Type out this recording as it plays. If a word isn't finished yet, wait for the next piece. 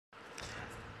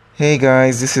Hey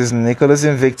guys, this is Nicholas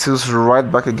Invictus right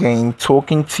back again,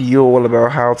 talking to you all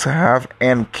about how to have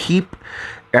and keep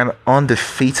an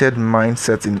undefeated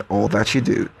mindset in all that you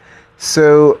do.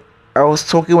 So, I was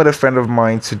talking with a friend of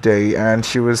mine today, and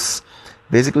she was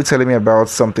basically telling me about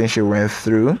something she went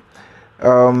through.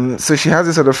 So, she has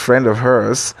this other friend of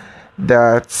hers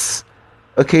that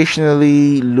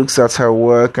occasionally looks at her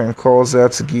work and calls her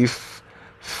to give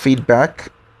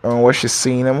feedback on what she's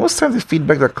seeing, and most times the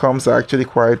feedback that comes are actually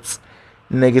quite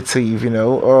negative. You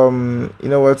know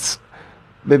what,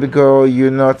 baby girl, you're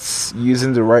not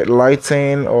using the right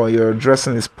lighting, or your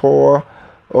dressing is poor,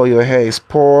 or your hair is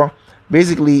poor.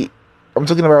 Basically, I'm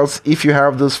talking about if you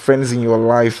have those friends in your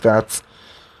life that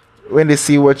when they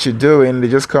see what you're doing, they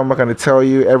just come back and they tell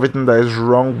you everything that is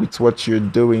wrong with what you're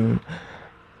doing.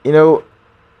 You know,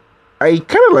 I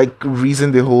kind of like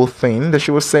reasoned the whole thing that she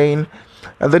was saying,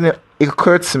 and then it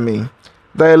occurred to me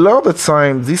that a lot of the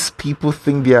time these people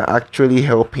think they are actually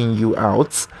helping you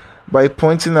out by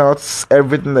pointing out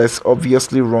everything that's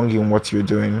obviously wrong in what you're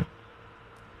doing.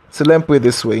 So let me put it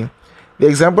this way. The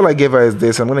example I gave her is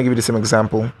this. I'm going to give you the same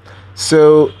example.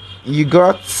 So you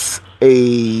got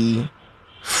a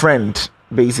friend,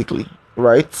 basically,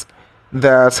 right,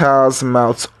 that has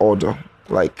mouth odor.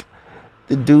 Like,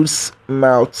 the dude's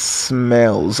mouth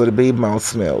smells, or the baby mouth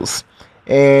smells.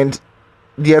 And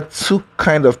there are two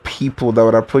kind of people that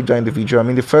would approach that individual. I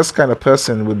mean, the first kind of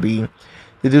person would be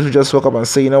the dude who just woke up and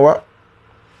say, you know what,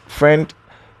 friend,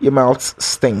 your mouth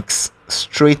stinks,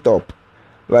 straight up.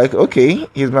 Like, okay,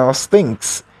 his mouth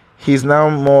stinks. He's now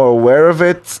more aware of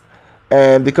it,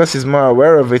 and because he's more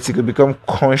aware of it, he could become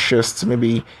conscious to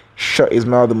maybe shut his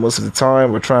mouth the most of the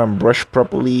time, or try and brush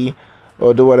properly,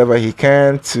 or do whatever he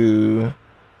can to,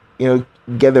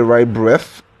 get the right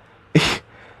breath,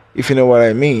 if you know what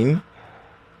I mean.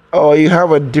 Or you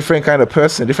have a different kind of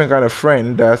person, different kind of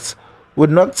friend that would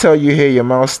not tell you, hey, your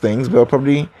mouth stinks, but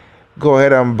probably go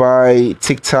ahead and buy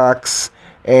Tic Tacs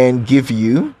and give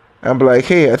you, and be like,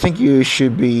 hey, I think you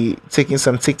should be taking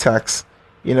some Tic Tacs,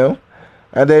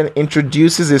 and then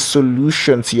introduces a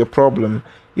solution to your problem.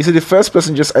 You see, the first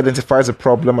person just identifies a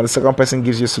problem, and the second person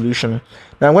gives you a solution.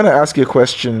 Now, I'm going to ask you a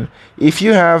question. If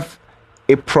you have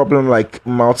a problem like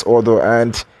mouth odor,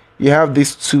 and you have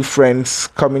these two friends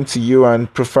coming to you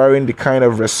and preferring the kind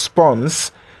of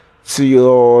response to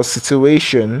your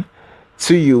situation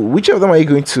to you, which of them are you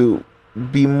going to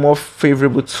be more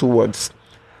favorable towards?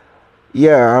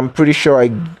 Yeah, I'm pretty sure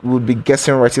I would be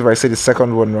guessing right if I say the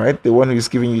second one, right? The one who's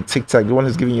giving you Tic Tac, the one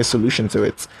who's giving you a solution to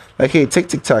it. Like, hey, take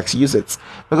Tic Tacs, use it.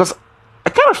 Because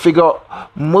I kind of figure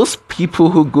most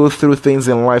people who go through things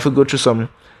in life, who go through some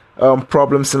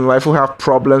problems in life, who have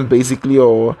problems basically,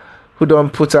 or who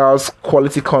don't put out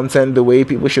quality content the way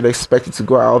people should expect it to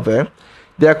go out there,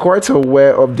 they are quite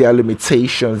aware of their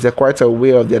limitations, they're quite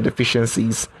aware of their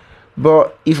deficiencies.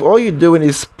 But if all you're doing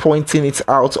is pointing it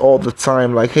out all the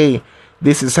time, like, hey,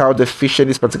 this is how deficient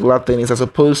this particular thing is, as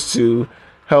opposed to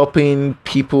helping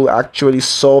people actually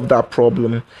solve that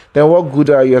problem, then what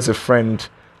good are you as a friend?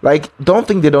 Like, don't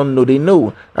think they don't know, they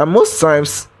know. And most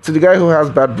times, to the guy who has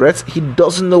bad breath, he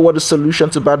doesn't know what the solution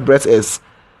to bad breath is.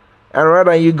 And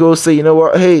rather than you go say, you know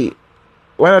what, hey,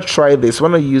 why not try this? Why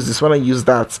not use this? Why not use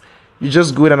that? You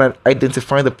just go in and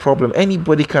identify the problem.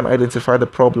 Anybody can identify the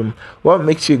problem. What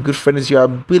makes you a good friend is your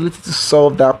ability to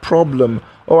solve that problem,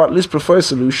 or at least prefer a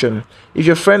solution. If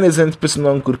your friend isn't putting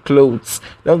on good clothes,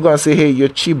 don't go and say, hey, you're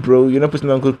cheap, bro, you're not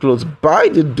putting on good clothes. Buy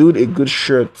the dude a good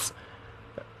shirt.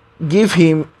 Give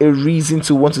him a reason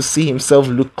to want to see himself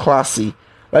look classy.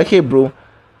 Like, hey, bro,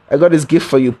 I got this gift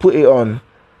for you, put it on.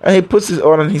 And he puts it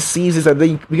on and he sees it, and then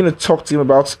you begin to talk to him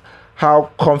about how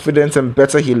confident and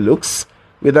better he looks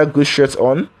with that good shirt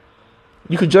on.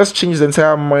 You could just change the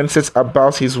entire mindset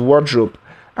about his wardrobe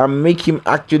and make him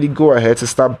actually go ahead to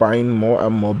start buying more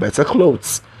and more better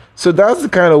clothes. So that's the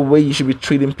kind of way you should be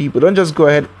treating people. Don't just go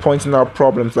ahead pointing out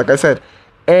problems. Like I said,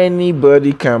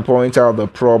 anybody can point out the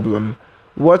problem.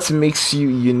 What makes you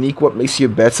unique, what makes you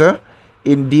better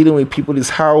in dealing with people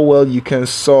is how well you can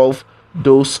solve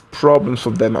those problems for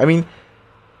them. I mean,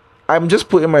 I'm just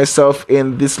putting myself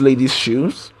in this lady's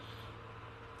shoes.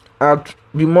 I'd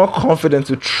be more confident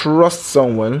to trust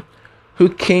someone who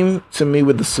came to me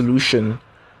with the solution,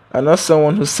 and not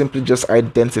someone who simply just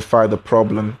identified the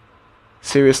problem.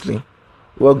 Seriously,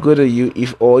 what good are you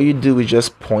if all you do is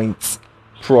just point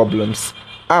problems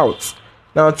out?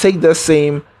 Now take the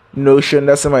same notion,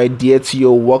 that same idea to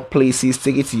your workplaces,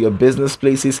 take it to your business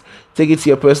places, take it to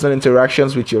your personal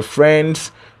interactions with your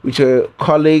friends, with your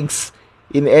colleagues,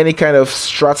 in any kind of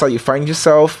strata you find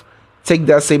yourself. Take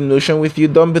that same notion with you.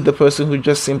 Don't be the person who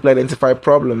just simply identify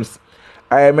problems.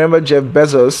 I remember Jeff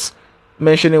Bezos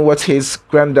mentioning what his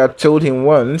granddad told him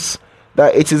once,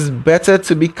 that it is better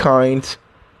to be kind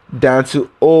than to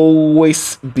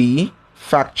always be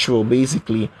factual,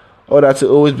 basically, or that to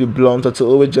always be blunt or to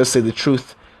always just say the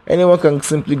truth. Anyone can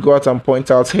simply go out and point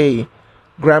out, hey,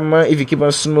 grandma, if you keep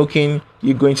on smoking,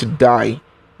 you're going to die.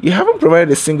 You haven't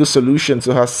provided a single solution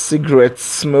to her cigarette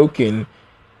smoking.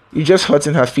 You're just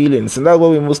hurting her feelings, and that's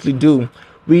what we mostly do.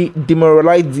 We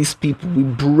demoralize these people. We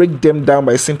break them down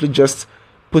by simply just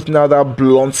putting out that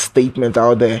blunt statement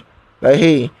out there. Like,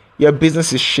 hey, your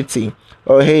business is shitty.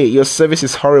 Or hey, your service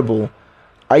is horrible.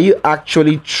 Are you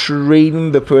actually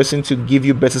training the person to give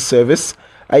you better service?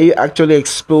 Are you actually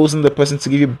exposing the person to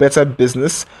give you better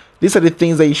business? These are the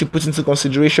things that you should put into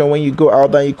consideration when you go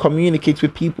out there and you communicate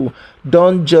with people.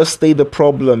 Don't just state the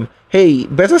problem. Hey,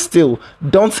 better still,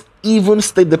 don't even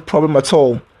state the problem at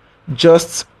all.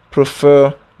 Just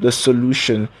prefer the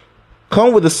solution.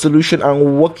 Come with the solution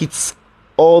and work it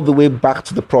all the way back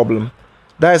to the problem.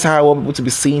 That is how I want people to be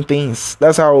seeing things.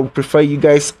 That's how I would prefer you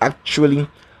guys actually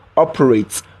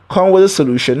operate. Come with a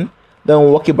solution,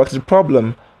 then work it back to the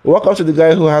problem. Walk up to the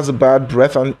guy who has a bad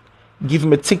breath and give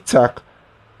him a Tic Tac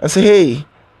and say, hey,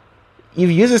 if you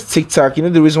use this Tic Tac, you know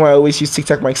the reason why I always use Tic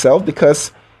Tac myself?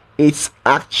 Because it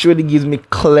actually gives me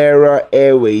clearer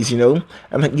airways, and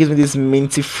it gives me this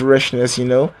minty freshness,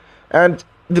 And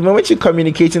the moment you're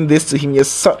communicating this to him, you're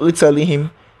subtly telling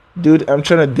him, dude, I'm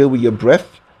trying to deal with your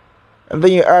breath. And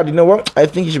then you add, you know what? I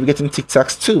think you should be getting Tic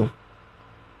Tacs too.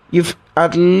 You've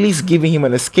at least given him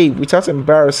an escape without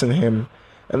embarrassing him.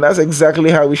 And that's exactly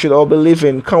how we should all be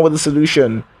living. Come with a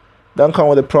solution. Don't come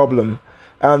with a problem.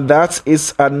 And that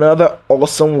is another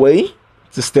awesome way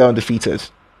to stay undefeated.